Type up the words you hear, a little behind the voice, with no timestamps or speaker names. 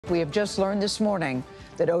We have just learned this morning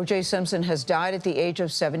that O.J. Simpson has died at the age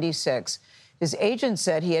of 76. His agent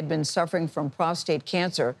said he had been suffering from prostate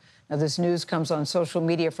cancer. Now, this news comes on social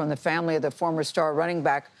media from the family of the former star running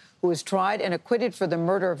back who was tried and acquitted for the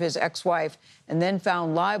murder of his ex-wife and then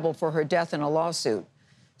found liable for her death in a lawsuit.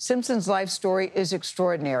 Simpson's life story is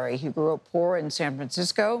extraordinary. He grew up poor in San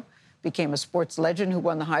Francisco, became a sports legend who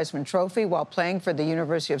won the Heisman Trophy while playing for the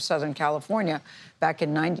University of Southern California back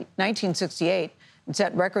in 1968 and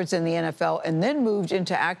set records in the NFL, and then moved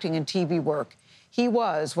into acting and TV work. He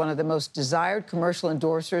was one of the most desired commercial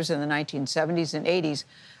endorsers in the 1970s and 80s,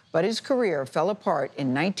 but his career fell apart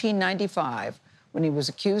in 1995 when he was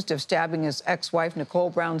accused of stabbing his ex-wife,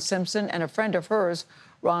 Nicole Brown Simpson, and a friend of hers,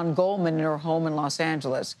 Ron Goldman, in her home in Los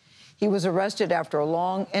Angeles. He was arrested after a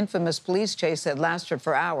long, infamous police chase that lasted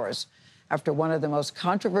for hours. After one of the most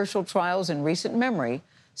controversial trials in recent memory,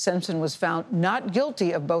 Simpson was found not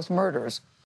guilty of both murders.